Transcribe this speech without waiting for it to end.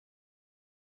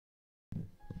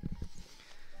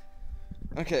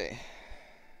Okay.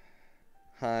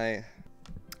 Hi.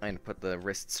 I need to put the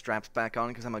wrist straps back on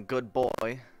because I'm a good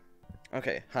boy.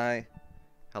 Okay, hi.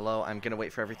 Hello, I'm gonna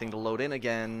wait for everything to load in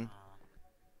again.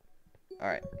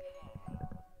 Alright.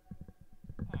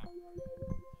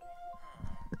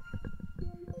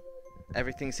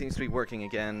 Everything seems to be working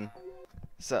again.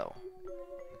 So.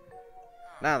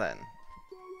 Now then.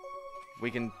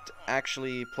 We can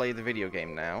actually play the video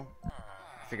game now.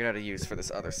 Figured out a use for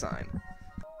this other sign.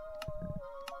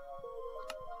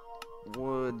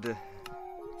 Wood.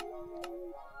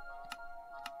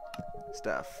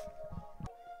 Stuff.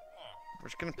 We're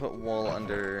just gonna put wool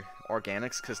under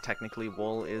organics, because technically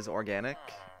wool is organic.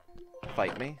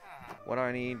 Fight me. What do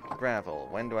I need? Gravel.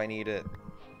 When do I need it?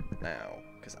 Now.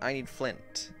 Because I need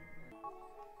flint.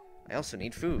 I also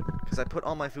need food, because I put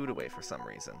all my food away for some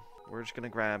reason. We're just gonna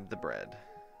grab the bread.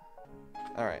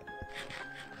 Alright.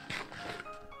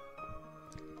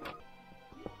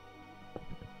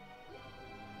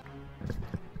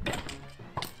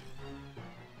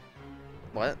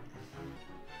 What?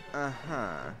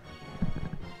 Uh-huh.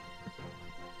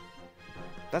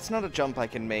 That's not a jump I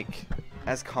can make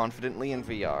as confidently in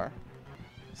VR.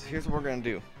 So here's what we're gonna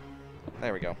do.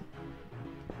 There we go.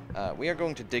 We are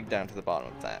going to dig down to the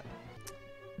bottom of that.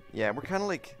 Yeah, we're kind of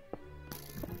like...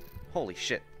 Holy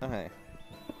shit. Okay.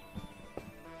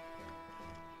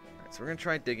 Alright, so we're gonna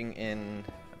try digging in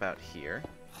about here.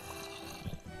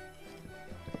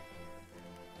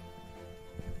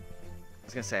 I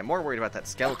was gonna say, I'm more worried about that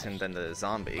skeleton than the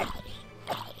zombie.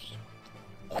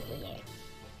 You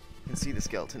can see the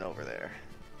skeleton over there.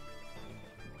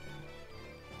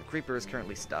 The creeper is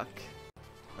currently stuck.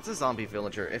 That's a zombie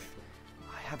villager. If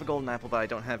I have a golden apple, but I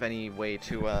don't have any way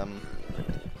to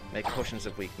make potions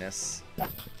of weakness,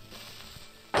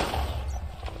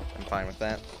 I'm fine with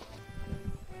that.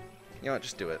 You know what?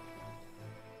 Just do it.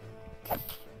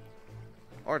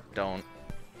 Or don't.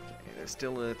 Okay, there's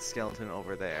still a skeleton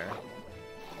over there.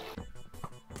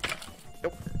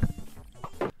 Nope.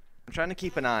 I'm trying to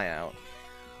keep an eye out.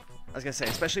 I was gonna say,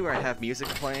 especially where I have music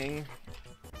playing.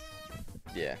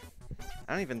 Yeah.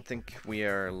 I don't even think we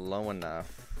are low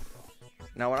enough.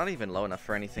 No, we're not even low enough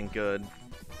for anything good.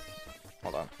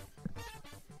 Hold on.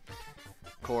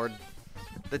 Cord.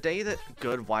 The day that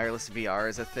good wireless VR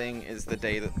is a thing is the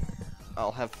day that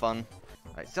I'll have fun.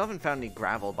 I still haven't found any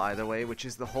gravel, by the way, which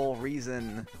is the whole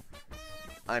reason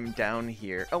I'm down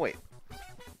here. Oh, wait.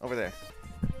 Over there.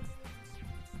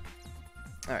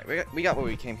 Alright, we got what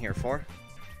we came here for.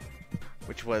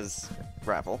 Which was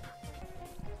gravel.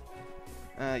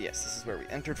 Yes, this is where we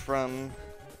entered from.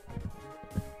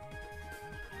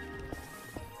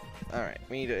 Alright,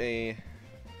 we need a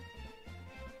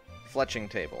fletching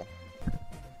table.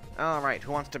 Alright,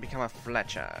 who wants to become a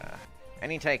fletcher?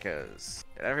 Any takers?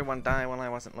 Did everyone die when I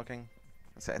wasn't looking?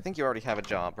 I think you already have a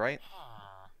job, right?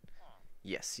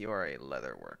 Yes, you are a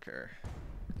leather worker.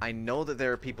 I know that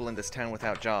there are people in this town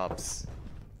without jobs.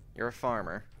 You're a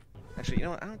farmer. Actually, you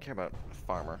know what? I don't care about a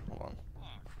farmer. Hold on.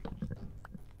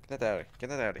 Get that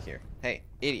out of here. Hey,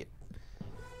 idiot.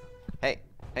 Hey.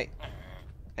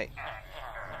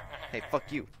 Hey,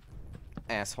 fuck you.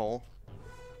 Asshole.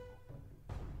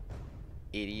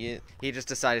 Idiot. He just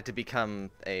decided to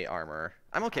become a armorer.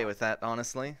 I'm okay with that,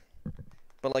 honestly.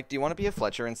 But, like, do you want to be a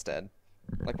Fletcher instead?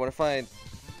 Like, what if I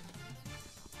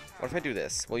do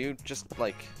this? Will you just,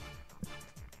 like,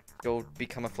 go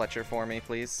become a Fletcher for me,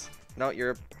 please? No,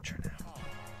 you're a butcher now.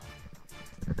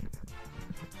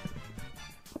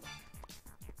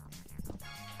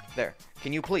 There.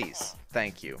 Can you please?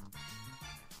 Thank you.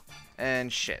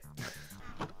 And shit.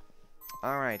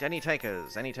 Alright, any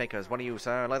takers? Any takers? What are you,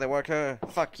 sir? Leather worker?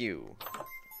 Fuck you.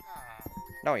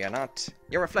 No, you're not.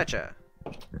 You're a Fletcher.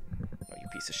 Oh, you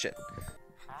piece of shit.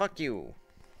 Fuck you.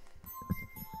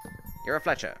 You're a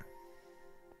Fletcher.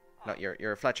 No,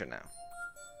 you're a Fletcher now.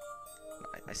 No,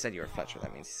 I said you're a Fletcher.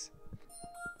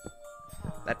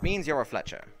 That means you're a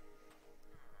Fletcher.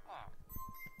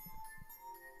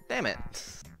 Damn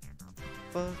it.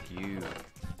 Fuck you.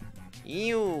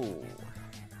 You.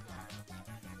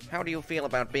 How do you feel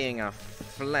about being a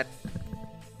flet...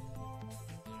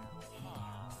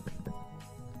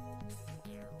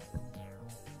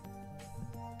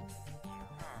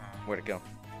 Where'd it go?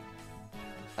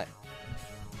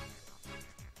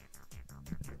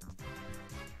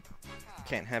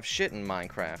 Can't have shit in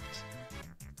Minecraft.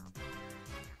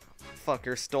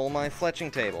 Fucker stole my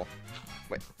fletching table.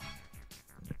 Wait.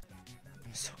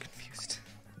 I'm so confused.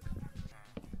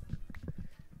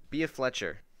 Be a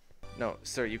Fletcher. No,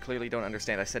 sir, you clearly don't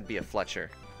understand. I said be a Fletcher.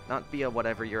 Not be a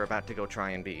whatever you're about to go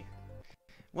try and be.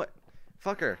 What?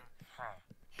 Fucker.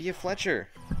 Be a Fletcher.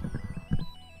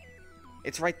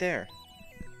 It's right there.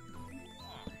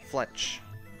 Fletch.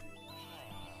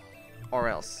 Or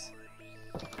else.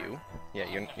 You? Yeah,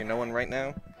 you're no one right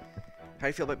now? How do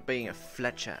you feel about being a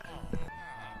Fletcher?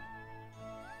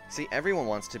 See, everyone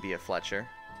wants to be a Fletcher.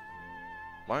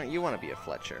 Why don't you want to be a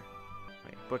Fletcher?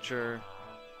 Wait, Butcher.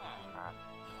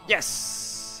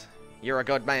 Yes! You're a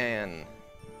good man!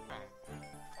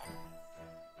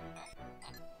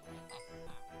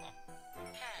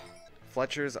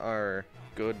 Fletchers are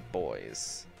good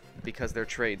boys. Because their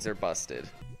trades are busted.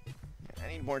 I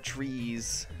need more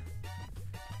trees.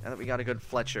 Now that we got a good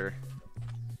Fletcher.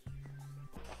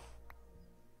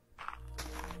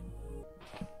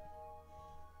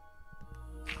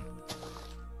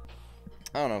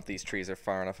 I don't know if these trees are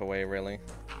far enough away, really.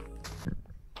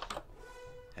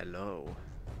 Hello.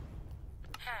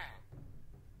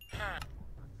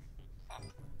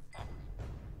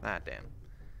 Ah, damn.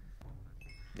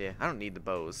 Yeah, I don't need the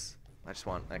bows. I just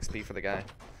want XP for the guy.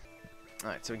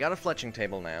 Alright, so we got a fletching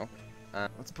table now.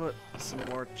 Let's put some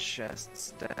more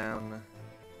chests down.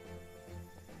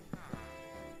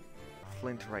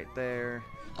 Flint right there.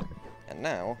 And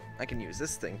now, I can use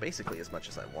this thing basically as much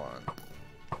as I want.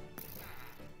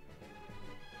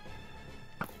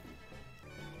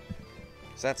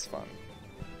 So that's fun.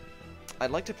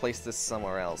 I'd like to place this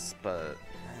somewhere else, but...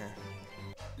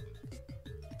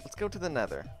 Let's go to the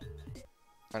Nether.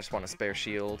 I just want a spare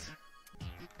shield.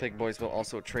 Pig boys will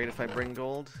also trade if I bring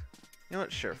gold. You know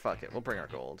what? Sure, fuck it. We'll bring our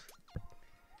gold.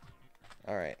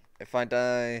 Alright. If I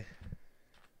die...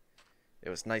 It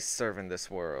was nice serving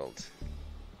this world.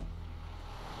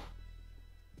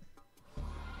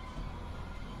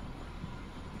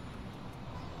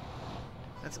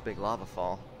 That's a big lava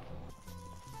fall.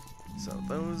 So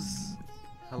those...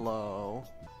 Hello.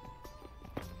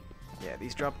 Yeah,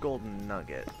 these drop golden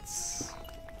nuggets.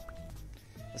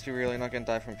 Let's be real, you're not gonna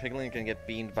die from piglin, you're gonna get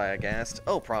beamed by a ghast.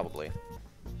 Oh, probably.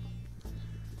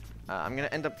 I'm gonna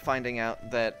end up finding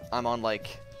out that I'm on,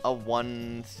 like, a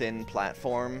one thin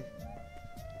platform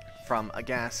from a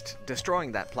ghast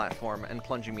destroying that platform and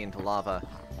plunging me into lava.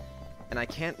 And I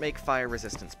can't make fire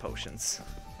resistance potions.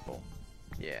 Oh,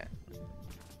 yeah.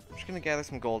 I'm just gonna gather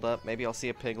some gold up. Maybe I'll see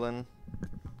a piglin.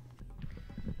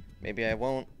 Maybe I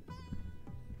won't.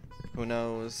 Who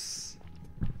knows?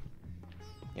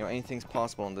 You know, anything's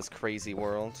possible in this crazy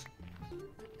world.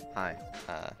 Hi.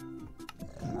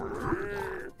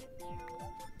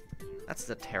 That's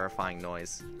the terrifying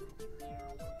noise.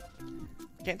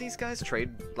 Can't these guys trade,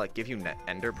 like, give you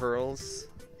ender pearls?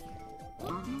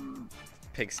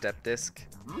 Pig step disc.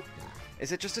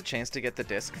 Is it just a chance to get the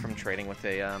disc from trading with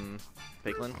a,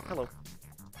 piglin? Hello.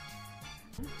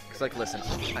 Cause, like, listen.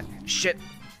 Shit!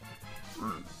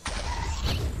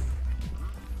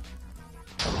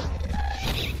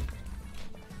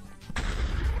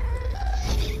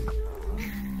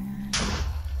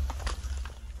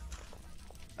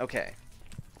 Okay.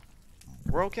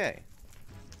 We're okay.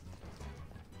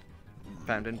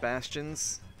 Found in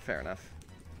bastions? Fair enough.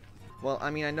 Well, I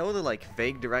mean, I know the, like,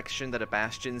 vague direction that a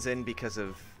bastion's in because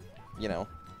of, you know,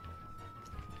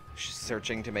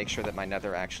 searching to make sure that my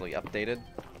nether actually updated.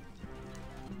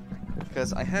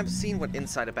 Because I have seen what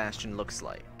inside a bastion looks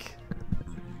like.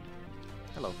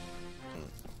 Hello.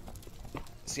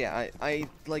 So yeah, I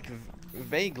like,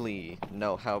 vaguely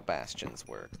know how bastions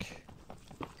work.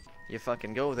 You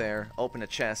fucking go there, open a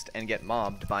chest, and get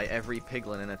mobbed by every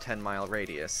piglin in a 10-mile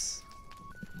radius.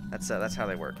 That's how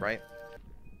they work, right?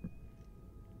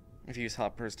 If you use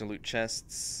hoppers to loot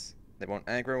chests, they won't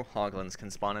aggro. Hoglins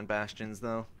can spawn in bastions,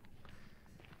 though.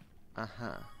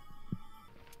 Uh-huh.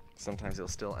 Sometimes they'll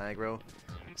still aggro.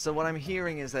 So what I'm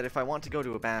hearing is that if I want to go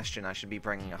to a bastion, I should be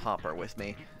bringing a hopper with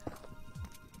me.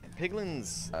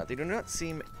 Piglins, they do not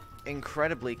seem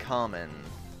incredibly common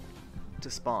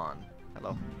to spawn.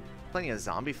 Hello. Plenty of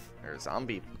zombie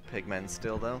pigmen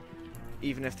still, though.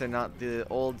 Even if they're not the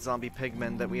old zombie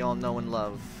pigmen that we all know and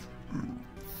love.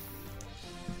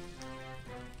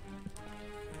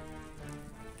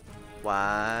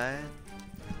 Why?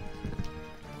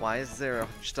 Why is there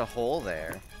just a hole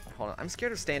there? Hold on, I'm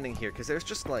scared of standing here because there's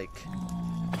just like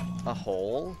a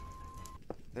hole.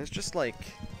 There's just like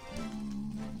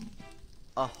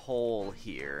a hole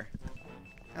here.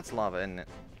 That's lava, isn't it?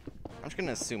 I'm just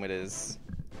gonna assume it is.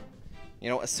 You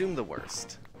know, assume the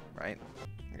worst, right?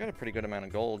 I got a pretty good amount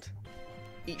of gold.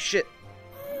 Eat shit!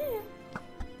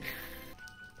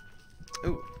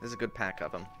 Ooh, there's a good pack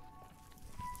of them.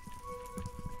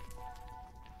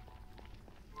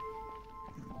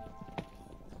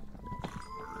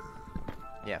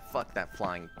 Yeah, fuck that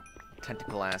flying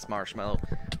tentacle-ass marshmallow.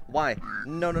 Why?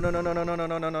 No, no, no, no, no, no, no, no,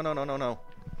 no, no, no, no, no, no, no.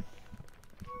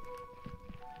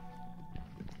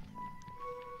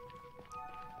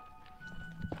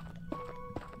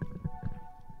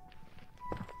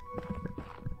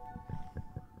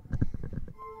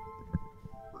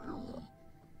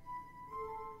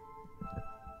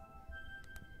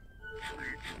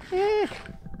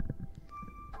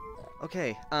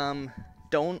 Okay,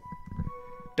 don't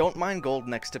mine gold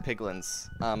next to piglins.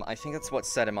 I think that's what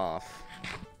set him off.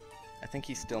 I think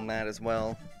he's still mad as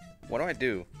well. What do I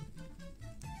do?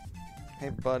 Hey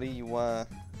buddy, you, want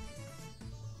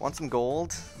some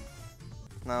gold?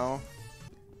 No?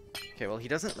 Okay, well he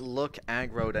doesn't look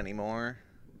aggroed anymore.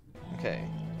 Okay.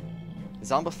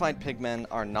 Zombified pigmen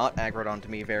are not aggroed onto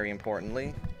me, very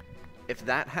importantly. If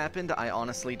that happened, I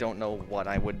honestly don't know what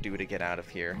I would do to get out of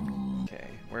here. Okay,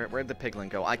 where'd the piglin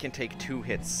go? I can take 2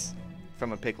 hits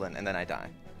from a piglin and then I die.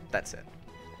 That's it.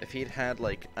 If he'd had,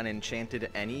 like, an enchanted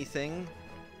anything,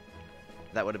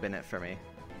 that would have been it for me.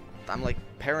 I'm, like,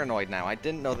 paranoid now. I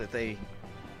didn't know that they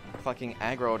fucking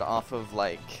aggroed off of,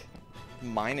 like,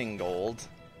 mining gold.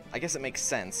 I guess it makes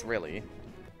sense, really.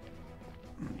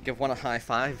 Give one a high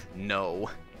five? No.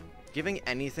 Giving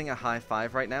anything a high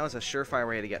five right now is a surefire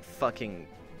way to get fucking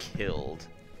killed.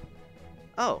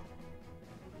 Oh.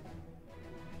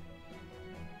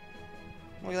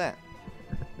 Look at that.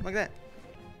 Look at that.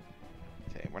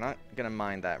 Okay, we're not gonna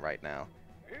mind that right now.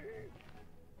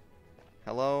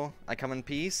 Hello? I come in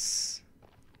peace?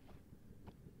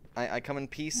 I come in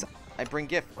peace. I bring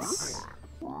gifts.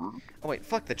 Oh wait,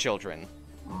 fuck the children.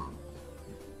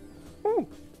 Ooh.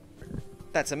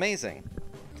 That's amazing.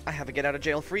 I have a get out of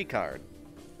jail free card.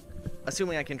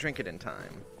 Assuming I can drink it in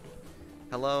time.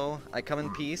 Hello? I come in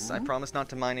peace. I promise not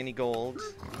to mine any gold.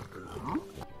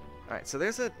 Alright, so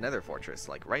there's a nether fortress,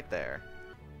 like, right there.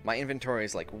 My inventory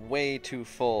is, like, way too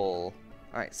full.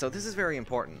 Alright, so this is very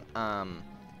important.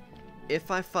 If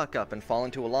I fuck up and fall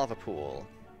into a lava pool,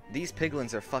 these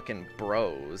piglins are fucking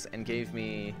bros and gave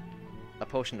me a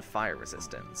potion of fire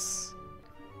resistance.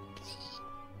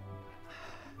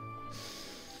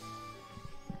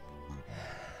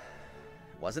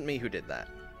 Wasn't me who did that.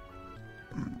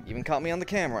 Even caught me on the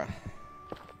camera.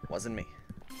 Wasn't me.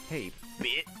 Hey,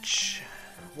 bitch.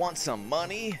 Want some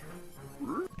money?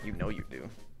 You know you do.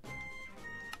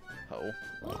 Ho.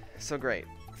 So great.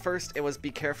 First, it was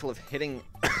be careful of hitting...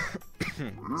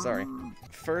 Sorry.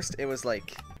 First, it was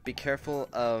like, be careful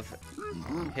of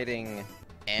hitting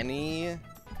any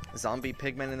zombie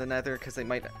pigmen in the nether because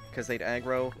they'd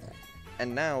aggro.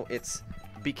 And now it's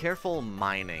be careful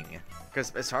mining.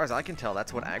 Because as far as I can tell,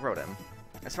 that's what aggroed him.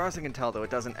 As far as I can tell, though, it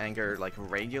doesn't anger, like,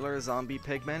 regular zombie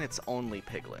pigmen. It's only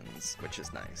piglins, which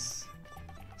is nice.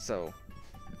 So,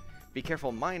 be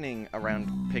careful mining around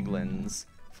piglins.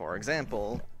 For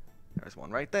example, there's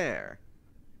one right there.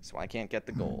 So I can't get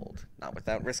the gold. Not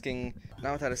without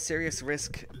a serious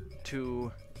risk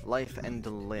to life and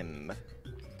limb.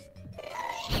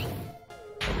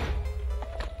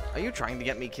 Are you trying to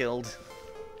get me killed?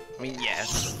 I mean,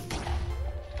 yes.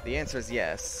 The answer is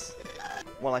yes.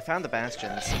 Well, I found the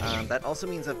bastions. That also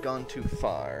means I've gone too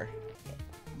far.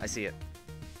 I see it.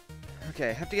 Okay,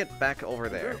 I have to get back over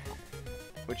there.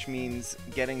 Which means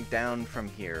getting down from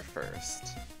here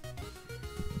first.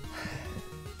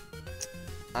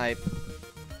 I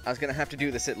was gonna have to do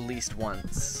this at least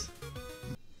once.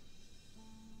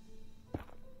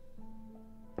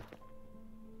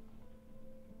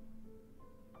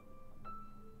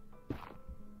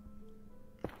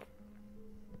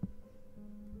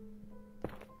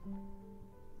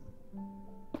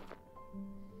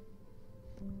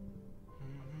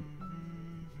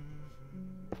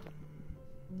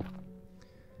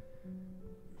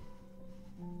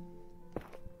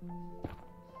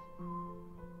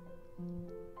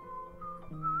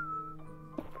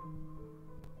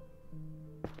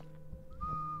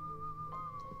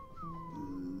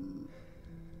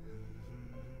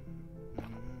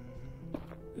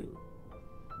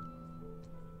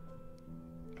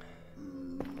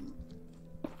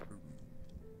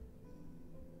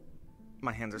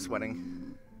 My hands are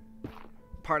sweating.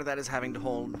 Part of that is having to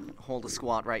hold a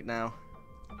squat right now.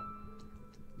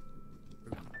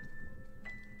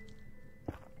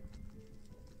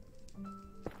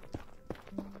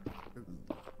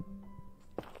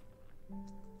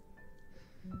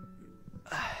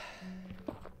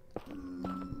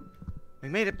 We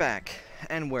made it back,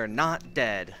 and we're not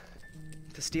dead.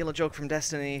 To steal a joke from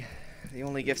Destiny, the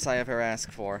only gifts I ever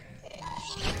ask for.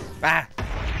 Ah!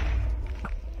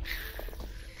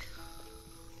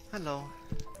 Hello.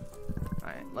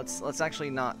 Alright, let's actually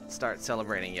not start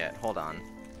celebrating yet. Hold on.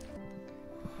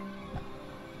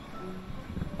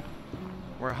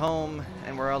 We're home,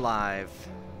 and we're alive.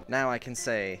 Now I can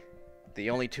say, the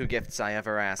only 2 gifts I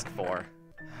ever asked for.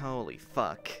 Holy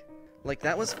fuck. Like,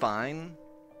 that was fine.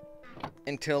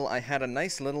 Until I had a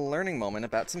nice little learning moment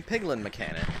about some piglin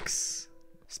mechanics.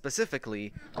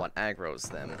 Specifically, what aggroes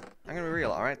them. I'm gonna be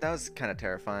real, alright? That was kind of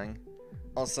terrifying.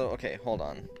 Also, okay, hold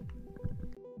on.